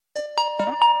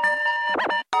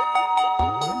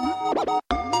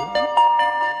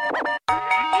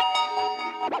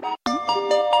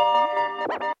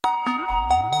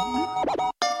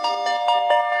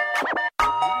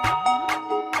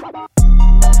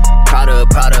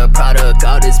Product,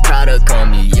 all this product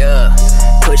on me, yeah.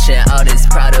 Pushing all this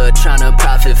product, tryna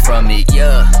profit from it,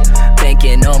 yeah.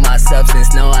 Banking on my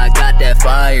substance, know I got that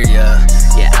fire, yeah.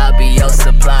 Yeah, I'll be your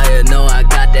supplier, know I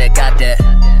got that.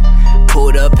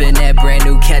 Pulled up in that brand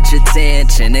new, catch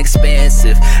attention,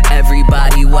 expensive.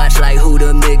 Everybody watch like who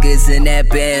the niggas in that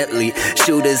Bentley.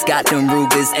 Shooters got them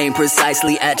Rugers, aim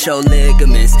precisely at your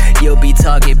ligaments. You'll be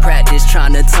target practice,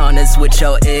 tryna taunt us with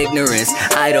your ignorance.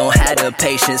 I don't have the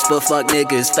patience for fuck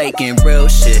niggas faking real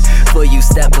shit. Before you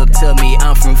step up to me,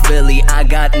 I'm from Philly, I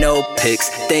got no pics.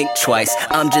 Think twice,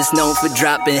 I'm just known for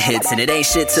dropping hits, and it ain't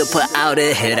shit to put out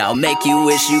a hit. I'll make you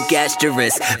wish you gassed your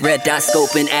wrist. Red dot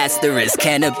scoping asterisk,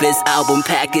 cannabis album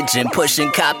packaging,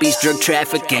 pushing copies, drug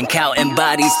trafficking, counting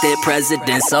bodies, dead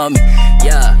presidents on me.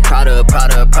 Yeah, product,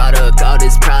 all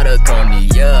this product on me,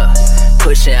 yeah.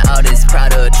 Pushing all this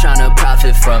product, tryna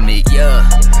profit from it, yeah.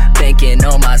 Banking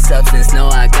on my substance, know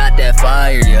I got that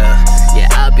fire, yeah. Yeah,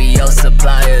 I'll be your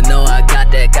supplier, know I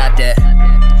got that.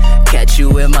 Catch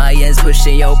you in my ends,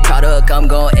 pushing your product, I'm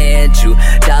gon' end you.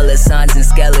 Dollar signs and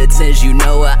skeletons, you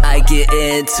know what I get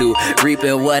into.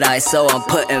 Reaping what I sow, I'm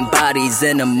putting bodies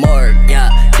in the morgue, yeah.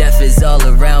 Death is all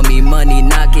around me, money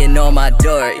knocking on my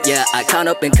door, yeah. I count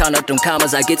up them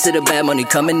commas, I get to the bad money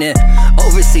coming in.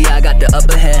 Overseas, I got the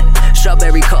upper hand.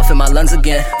 Strawberry cough in my lungs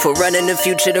again. For running the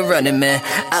future, the running man.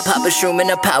 I pop a shroom and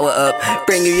a power up.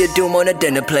 Bring you your doom on a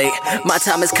dinner plate. My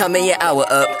time is coming, your hour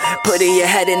up. Putting your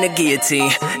head in the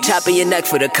guillotine. Chopping your neck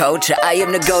for the culture. I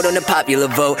am the goat on the popular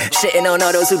vote. Shitting on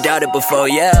all those who doubted before,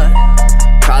 yeah.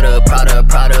 Product,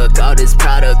 all this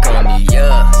product on me,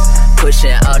 yeah.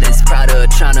 Pushing all this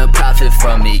product, tryna profit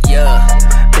from it, yeah.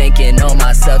 Banking on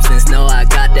my substance, know I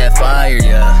got that fire,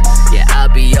 yeah.